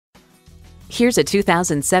Here's a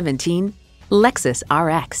 2017 Lexus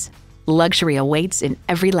RX. Luxury awaits in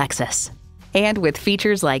every Lexus. And with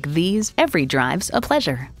features like these, every drive's a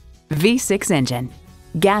pleasure. V6 engine,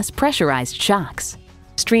 gas pressurized shocks,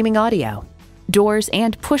 streaming audio, doors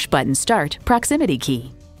and push-button start proximity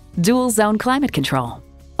key, dual zone climate control,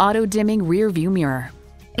 auto dimming rear view mirror,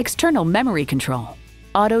 external memory control,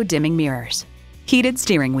 auto dimming mirrors, heated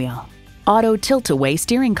steering wheel, auto tilt-away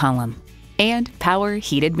steering column, and power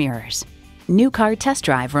heated mirrors. New Car Test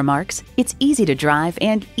Drive remarks, it's easy to drive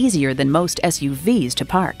and easier than most SUVs to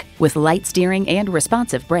park, with light steering and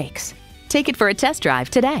responsive brakes. Take it for a test drive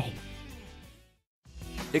today.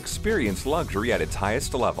 Experience luxury at its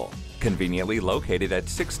highest level. Conveniently located at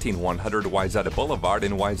 16100 Wayzata Boulevard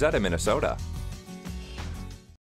in Wayzata, Minnesota.